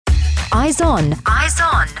Eyes On.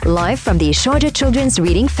 Live from the Sharjah Children's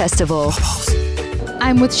Reading Festival.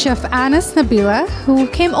 I'm with Chef Anas Nabilah, who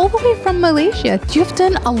came all the way from Malaysia. You've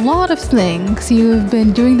done a lot of things. You've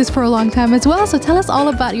been doing this for a long time as well. So tell us all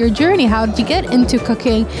about your journey. How did you get into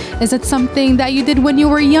cooking? Is it something that you did when you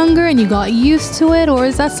were younger and you got used to it? Or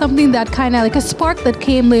is that something that kind of like a spark that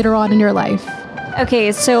came later on in your life?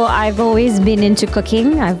 Okay, so I've always been into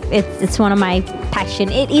cooking. It's one of my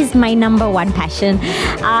passion. It is my number one passion.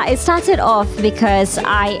 It started off because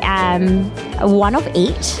I am one of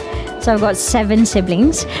 8. So I've got 7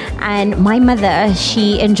 siblings, and my mother,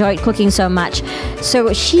 she enjoyed cooking so much.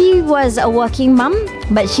 So she was a working mum,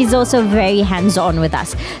 but she's also very hands-on with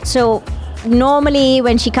us. So normally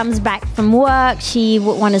when she comes back from work, she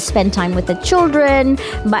would want to spend time with the children,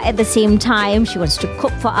 but at the same time she wants to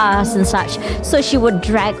cook for us and such. So she would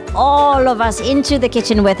drag all of us into the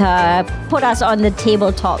kitchen with her, put us on the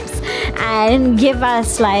tabletops and give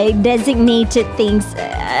us like designated things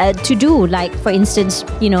to do, like for instance,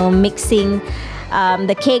 mixing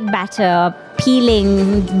the cake batter,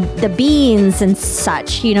 peeling the beans and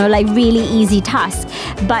such, like really easy tasks.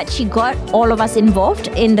 But she got all of us involved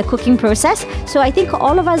in the cooking process. So I think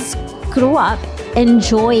all of us grew up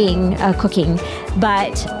enjoying cooking.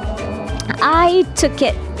 But I took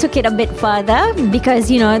it a bit further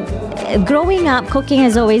because, growing up, cooking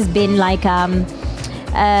has always been like an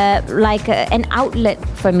outlet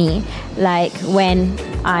for me. Like when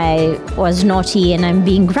I was naughty and I'm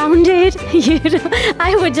being grounded,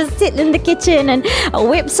 I would just sit in the kitchen and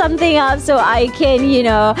whip something up so I can,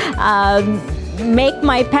 make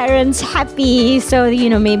my parents happy. So,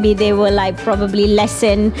 maybe they will probably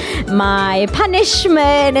lessen my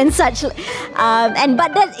punishment and such. But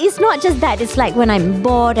that is not just that. It's like when I'm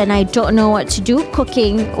bored and I don't know what to do,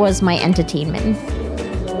 cooking was my entertainment.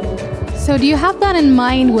 So do you have that in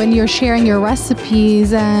mind when you're sharing your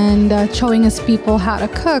recipes and showing us people how to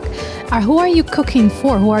cook? Who are you cooking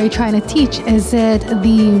for? Who are you trying to teach? Is it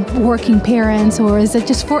the working parents, or is it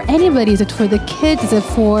just for anybody? Is it for the kids? Is it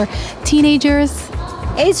for teenagers?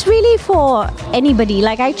 It's really for anybody.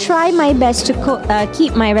 I try my best to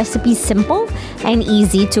keep my recipes simple and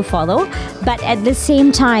easy to follow, but at the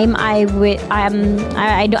same time,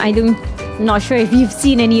 not sure if you've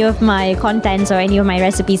seen any of my contents or any of my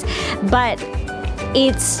recipes, but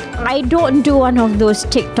I don't do one of those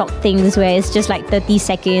TikTok things where it's just 30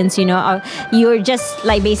 seconds, or you're just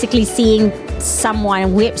basically seeing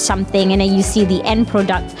someone whip something and then you see the end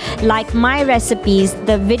product. Like my recipes,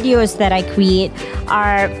 the videos that I create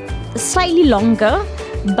are slightly longer,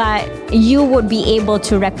 but you would be able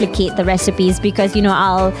to replicate the recipes because,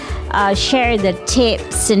 I'll share the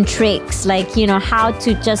tips and tricks, how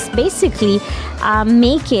to just basically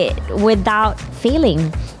make it without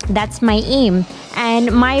failing. That's my aim.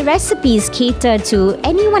 And my recipes cater to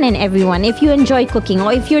anyone and everyone. If you enjoy cooking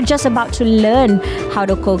or if you're just about to learn how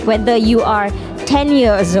to cook, whether you are 10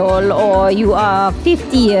 years old or you are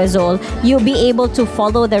 50 years old, you'll be able to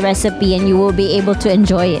follow the recipe and you will be able to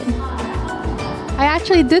enjoy it. I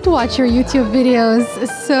actually did watch your YouTube videos,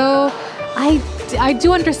 so I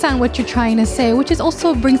do understand what you're trying to say, which is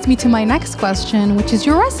also brings me to my next question, which is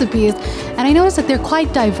your recipes. And I noticed that they're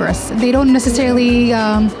quite diverse. They don't necessarily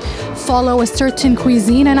follow a certain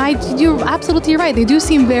cuisine, and you're absolutely right. They do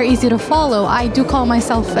seem very easy to follow. I do call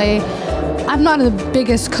myself I'm not the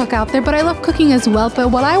biggest cook out there, but I love cooking as well.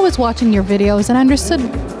 But while I was watching your videos and I understood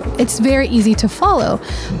it's very easy to follow.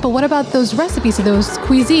 But what about those recipes, those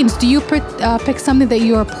cuisines? Do you pick something that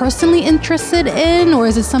you are personally interested in, or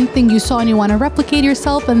is it something you saw and you want to replicate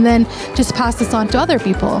yourself and then just pass this on to other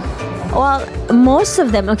people? Well, most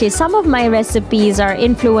of them, some of my recipes are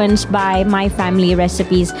influenced by my family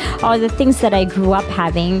recipes or the things that I grew up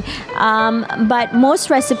having. But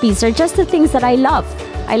most recipes are just the things that I love.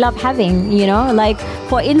 I love having,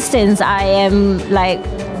 for instance, I am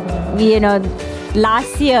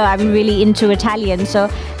last year I'm really into Italian, so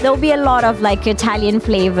there'll be a lot of Italian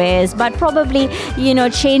flavors, but probably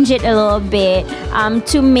change it a little bit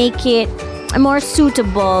to make it more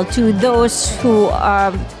suitable to those who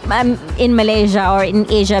are in Malaysia or in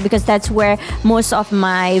Asia, because that's where most of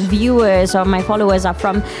my viewers or my followers are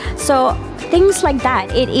from. So things like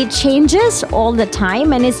that, it changes all the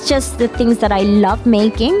time, and it's just the things that I love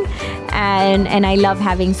making and I love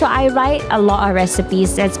having. So I write a lot of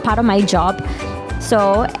recipes. That's part of my job.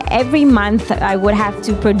 So every month I would have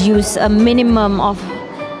to produce a minimum of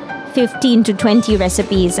 15 to 20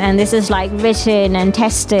 recipes, and this is written and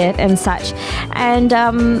tested and such, and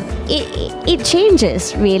it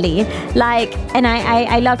changes really. And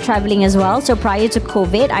I love traveling as well. So prior to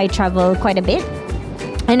COVID, I travel quite a bit,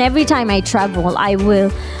 and every time I travel, I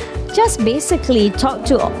will just basically talk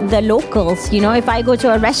to the locals. If I go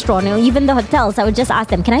to a restaurant or even the hotels, I would just ask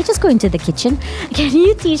them, can I just go into the kitchen? Can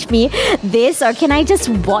you teach me this? Or can I just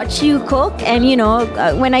watch you cook? And,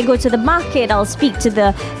 when I go to the market, I'll speak to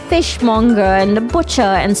the fishmonger and the butcher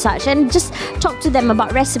and such, and just talk to them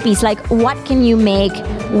about recipes, like what can you make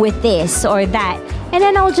with this or that, and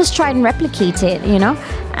then I'll just try and replicate it,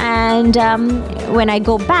 and when I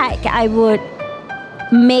go back, I would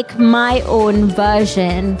make my own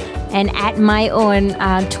version and add my own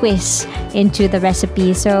twist into the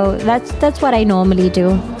recipe. So that's what I normally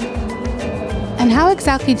do. And how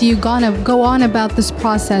exactly do you go on about this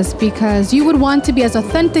process? Because you would want to be as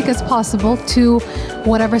authentic as possible to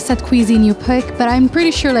whatever set cuisine you pick. But I'm pretty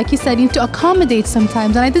sure, like you said, you need to accommodate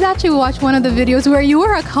sometimes. And I did actually watch one of the videos where you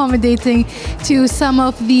were accommodating to some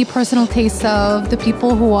of the personal tastes of the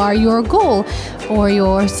people who are your goal or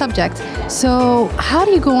your subject. So how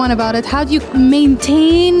do you go on about it? How do you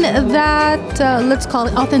maintain that, let's call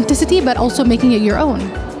it authenticity, but also making it your own?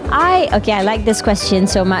 I like this question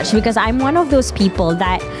so much because I'm one of those people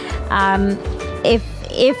that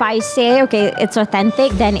if I say, okay, it's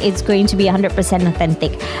authentic, then it's going to be 100%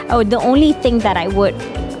 authentic. The only thing that I would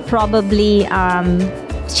probably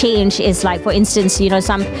change is, like, for instance,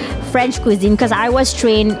 some French cuisine, because I was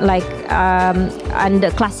trained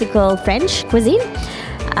under classical French cuisine.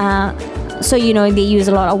 So, they use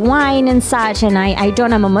a lot of wine and such, and I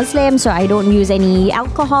don't, I'm a Muslim, so I don't use any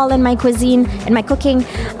alcohol in my cuisine, in my cooking.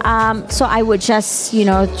 So I would just,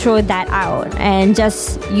 throw that out and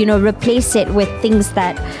just, replace it with things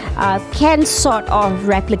that can sort of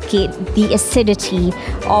replicate the acidity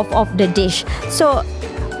of the dish. So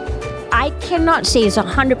I cannot say it's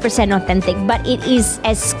 100% authentic, but it is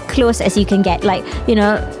as close as you can get, like,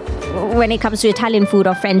 when it comes to Italian food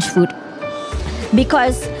or French food.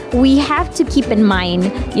 Because we have to keep in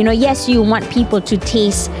mind, yes, you want people to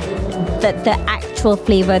taste the actual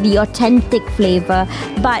flavor, the authentic flavor,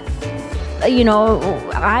 but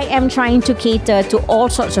I am trying to cater to all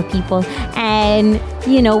sorts of people, and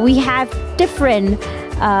we have different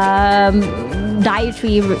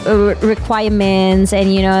dietary requirements,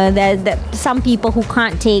 and there's some people who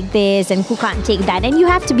can't take this and who can't take that, and you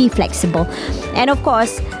have to be flexible. And of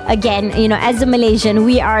course, again, as a Malaysian,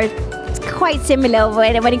 we are quite similar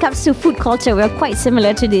when it comes to food culture. We're quite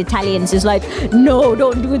similar to the Italians. It's like, no,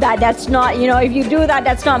 don't do that, that's not, if you do that,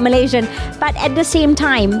 that's not Malaysian. But at the same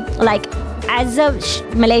time, like, as a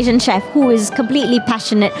Malaysian chef who is completely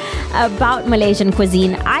passionate about Malaysian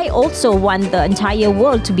cuisine, I also want the entire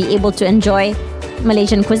world to be able to enjoy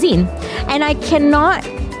Malaysian cuisine, and I cannot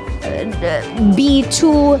be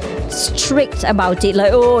too strict about it,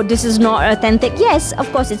 like, oh, this is not authentic. Yes, of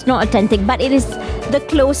course it's not authentic, but it is the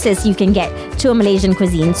closest you can get to a Malaysian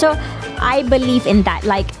cuisine. So I believe in that,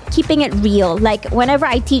 like, keeping it real. Like, whenever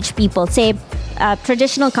I teach people, say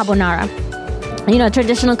traditional carbonara,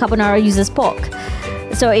 traditional carbonara uses pork.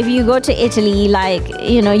 So if you go to Italy, like,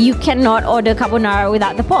 you cannot order carbonara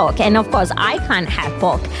without the pork, and of course I can't have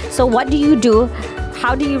pork. So what do you do?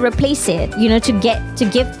 How do you replace it, to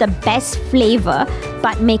give the best flavor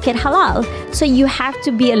but make it halal? So you have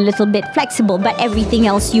to be a little bit flexible, but everything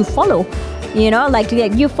else you follow. Like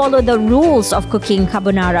you follow the rules of cooking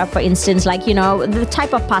carbonara, for instance, like, the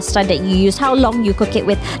type of pasta that you use, how long you cook it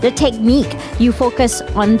with, the technique, you focus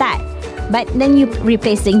on that. But then you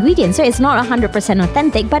replace the ingredients. So it's not 100%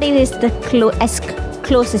 authentic, but it is as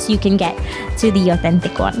close as you can get to the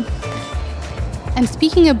authentic one. And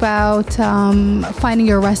speaking about finding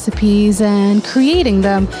your recipes and creating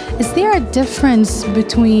them, is there a difference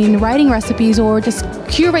between writing recipes or just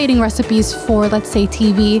curating recipes for, let's say,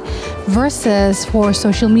 TV versus for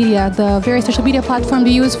social media, the various social media platforms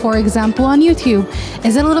you use, for example, on YouTube?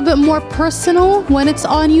 Is it a little bit more personal when it's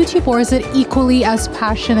on YouTube, or is it equally as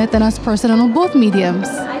passionate and as personal on both mediums?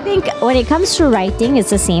 I think when it comes to writing, it's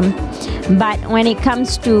the same. But when it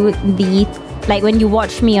comes to like when you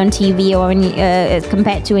watch me on TV, or when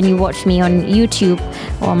compared to when you watch me on YouTube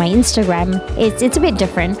or my Instagram, it's a bit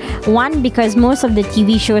different. One, because most of the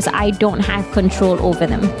TV shows, I don't have control over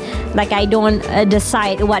them. Like, I don't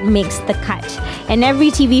decide what makes the cut. And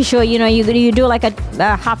every TV show, you do like a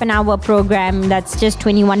half an hour program that's just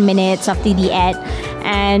 21 minutes after the ad,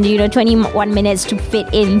 and 21 minutes to fit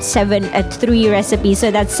in 3 recipes,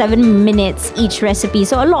 so that's 7 minutes each recipe.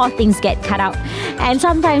 So a lot of things get cut out, and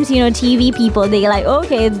sometimes TV people, they're like,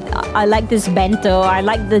 okay, I like this bento, I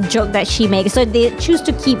like the joke that she makes, so they choose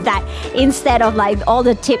to keep that instead of like all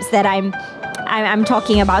the tips that I'm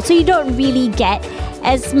talking about. So you don't really get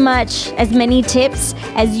as many tips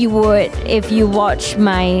as you would if you watch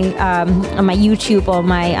my YouTube or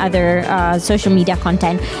my other social media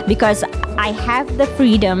content, because I have the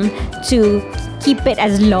freedom to keep it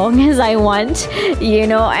as long as I want,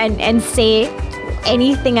 and say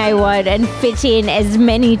anything I want and fit in as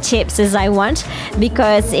many tips as I want,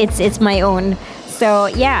 because it's my own. So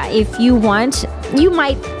yeah, if you want, you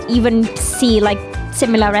might even see like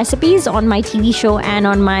similar recipes on my TV show and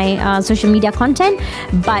on my social media content.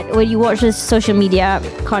 But when you watch the social media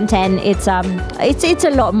content, it's a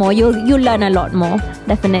lot more. You'll learn a lot more,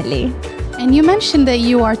 definitely. And you mentioned that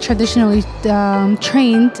you are traditionally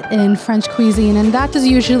trained in French cuisine, and that is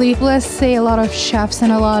usually, let's say, a lot of chefs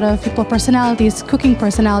and a lot of people, personalities, cooking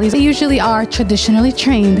personalities, they usually are traditionally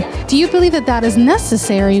trained. Do you believe that that is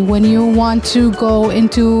necessary when you want to go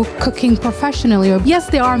into cooking professionally? Or yes,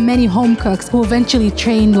 there are many home cooks who eventually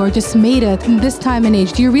trained or just made it in this time and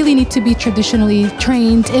age. Do you really need to be traditionally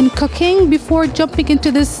trained in cooking before jumping into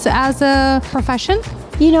this as a profession?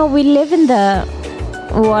 We live in the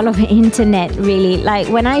world of internet, really. Like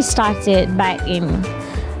when I started back in,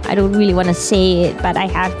 I don't really want to say it, but I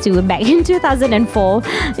have to, back in 2004,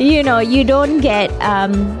 you don't get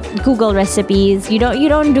Google recipes. You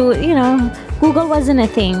don't do, Google wasn't a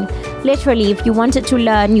thing. Literally, if you wanted to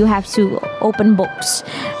learn, you have to open books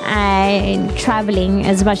and traveling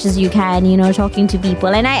as much as you can, talking to people.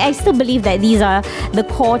 And I still believe that these are the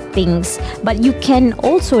core things, but you can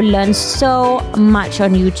also learn so much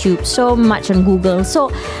on YouTube, so much on Google.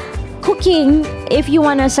 So cooking, if you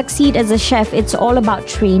want to succeed as a chef, it's all about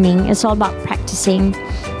training. It's all about practicing.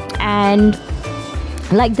 And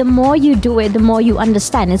like the more you do it, the more you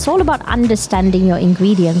understand. It's all about understanding your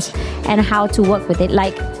ingredients and how to work with it.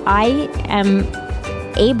 Like I am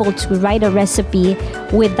able to write a recipe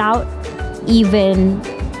without even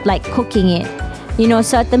like cooking it.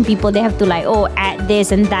 Certain people, they have to add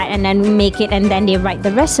this and that and then make it and then they write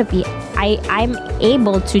the recipe. I'm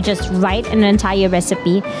able to just write an entire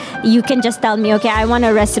recipe. You can just tell me, okay, I want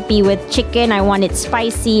a recipe with chicken, I want it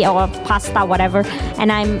spicy or pasta, whatever,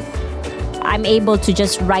 and I'm able to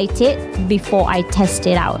just write it before I test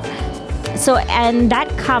it out. So, and that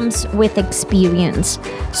comes with experience.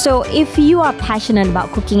 So if you are passionate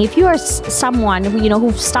about cooking, if you are someone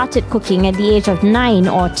who started cooking at the age of 9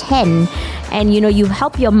 or 10, and you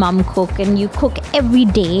help your mom cook and you cook every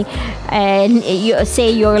day, and you say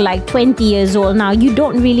you're like 20 years old now, you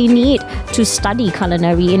don't really need to study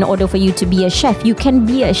culinary in order for you to be a chef. You can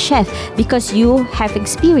be a chef because you have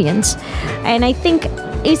experience. And I think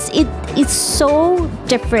it's so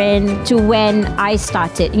different to when I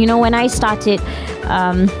started. When I started,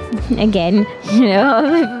 again,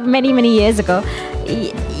 many years ago,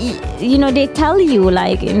 they tell you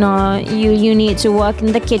you need to work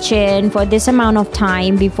in the kitchen for this amount of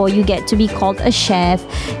time before you get to be called a chef.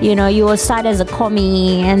 You will start as a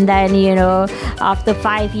commie, and then after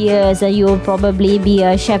 5 years you will probably be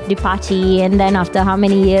a chef de partie, and then after how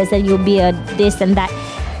many years then you'll be a this and that.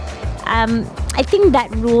 I think that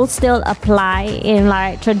rules still apply in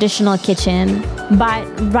traditional kitchen, but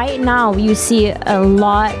right now you see a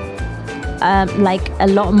lot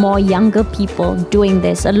more younger people doing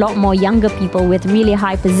this, a lot more younger people with really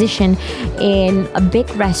high position in big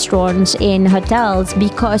restaurants, in hotels,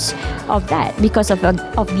 because of that, because of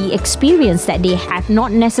the experience that they have,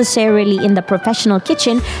 not necessarily in the professional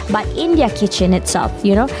kitchen, but in their kitchen itself.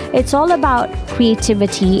 It's all about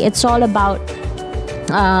creativity. It's all about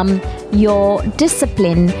your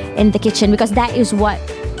discipline in the kitchen, because that is what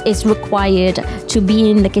is required to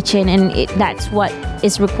be in the kitchen, and that's what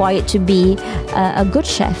is required to be a good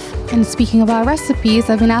chef. And speaking about recipes,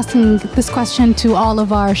 I've been asking this question to all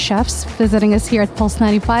of our chefs visiting us here at Pulse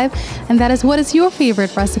 95, and that is, what is your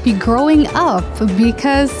favorite recipe growing up?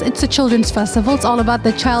 Because it's a children's festival, it's all about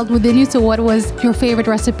the child within you. So what was your favorite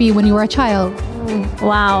recipe when you were a child?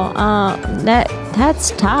 Wow,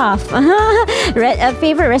 that's tough. A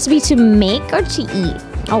favorite recipe to make or to eat?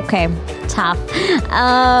 Okay, tough.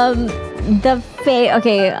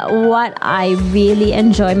 What I really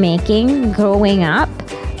enjoy making growing up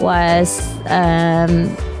was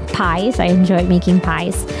pies. I enjoy making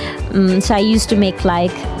pies. So I used to make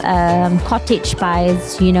cottage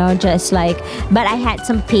pies, but I had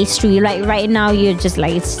some pastry. Right now you're just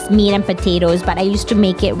it's meat and potatoes, but I used to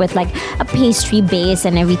make it with a pastry base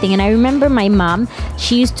and everything. And I remember my mom,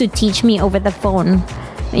 she used to teach me over the phone.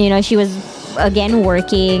 She was again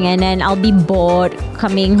working, and then I'll be bored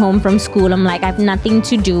coming home from school. I'm I have nothing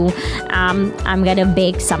to do. I'm gonna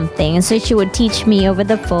bake something. And so she would teach me over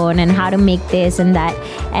the phone and how to make this and that,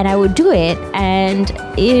 and I would do it. And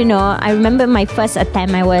I remember my first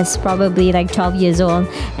attempt, I was probably 12 years old,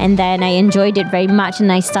 and then I enjoyed it very much,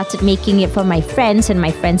 and I started making it for my friends and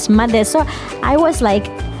my friends' mothers. So I was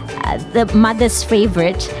the mother's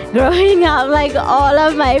favorite. Growing up, like all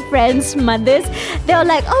of my friends' mothers, they were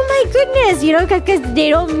like, oh my goodness, because they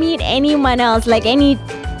don't meet anyone else, like any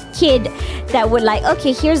kid that would like,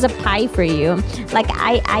 okay, here's a pie for you. Like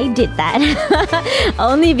I did that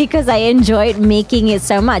only because I enjoyed making it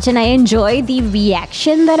so much, and I enjoy the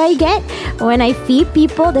reaction that I get when I feed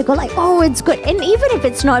people. They go like, oh, it's good. And even if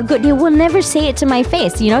it's not good, they will never say it to my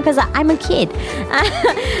face, because I'm a kid.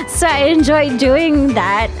 So I enjoyed doing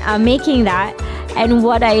that, making that. And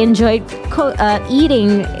what I enjoyed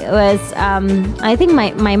eating was, I think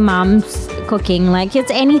my mom's cooking. Like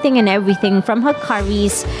it's anything and everything, from her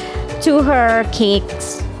curries to her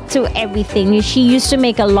cakes to everything. She used to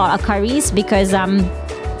make a lot of curries because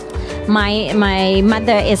my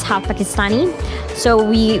mother is half Pakistani, so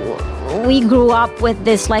we grew up with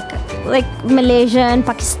this like Malaysian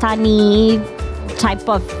Pakistani type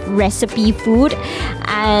of recipe food,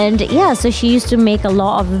 and so she used to make a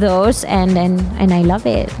lot of those, and I love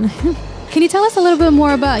it. Can you tell us a little bit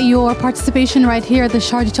more about your participation right here at the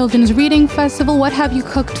Sharjah Children's Reading Festival? What have you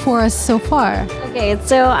cooked for us so far? Okay,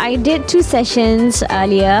 so I did 2 sessions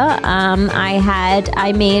earlier.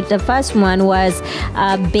 I made, the first one was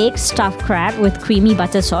a baked stuffed crab with creamy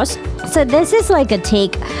butter sauce. So this is like a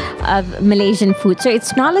take of Malaysian food. So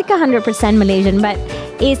it's not like 100% Malaysian, but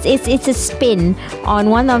it's a spin on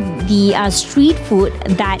one of the street food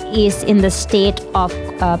that is in the state of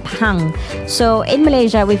Pahang. So in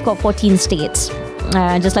Malaysia, we've got 14 states.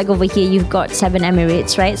 Just like over here, you've got 7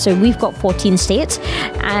 emirates, right? So we've got 14 states,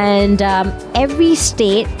 and every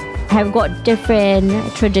state have got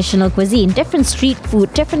different traditional cuisine, different street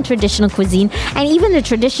food, different traditional cuisine, and even the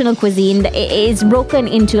traditional cuisine is broken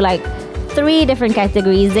into like 3 different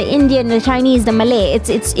categories: the Indian, the Chinese, the Malay.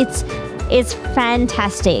 It's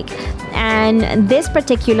fantastic. And this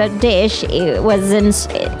particular dish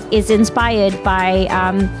is inspired by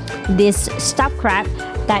this stuffed crab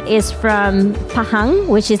that is from Pahang,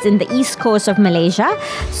 which is in the east coast of Malaysia.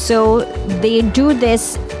 So they do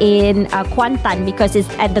this in Kuantan because it's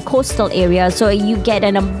at the coastal area, so you get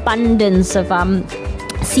an abundance of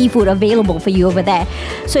seafood available for you over there.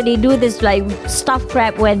 So they do this like stuffed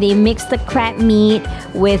crab where they mix the crab meat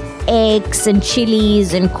with eggs and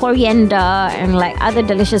chilies and coriander and like other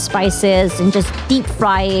delicious spices and just deep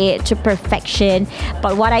fry it to perfection.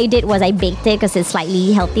 But what I did was I baked it because it's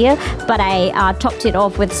slightly healthier, but I topped it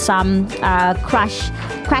off with some crushed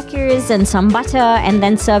crackers and some butter, and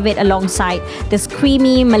then serve it alongside this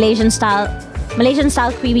creamy Malaysian style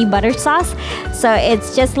creamy butter sauce. So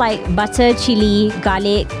it's just like butter, chili,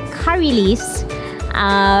 garlic, curry leaves,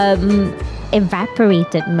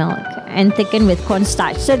 evaporated milk, and thickened with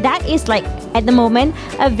cornstarch. So that is like, at the moment,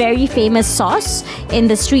 a very famous sauce in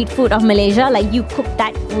the street food of Malaysia. Like you cook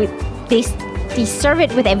that with this. They serve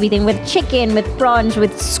it with everything, with chicken, with prawns,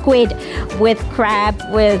 with squid, with crab,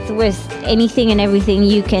 with anything and everything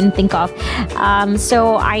you can think of.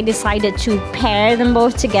 So I decided to pair them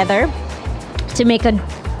both together to make a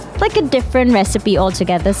different recipe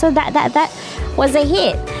altogether. So that was a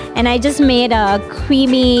hit. And I just made a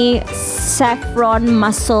creamy saffron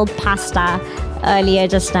mussel pasta earlier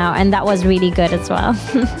just now, and that was really good as well.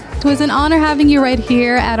 It was an honor having you right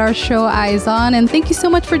here at our show, Eyes On, and thank you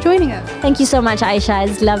so much for joining us. Thank you so much, Aisha.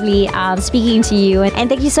 It's lovely speaking to you, and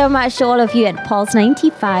thank you so much to all of you at Pulse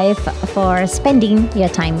 95 for spending your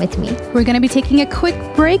time with me. We're going to be taking a quick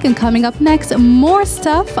break, and coming up next, more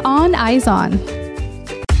stuff on Eyes On.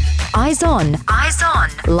 Eyes On. Eyes On.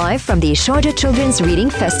 Live from the Sharjah Children's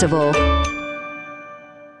Reading Festival.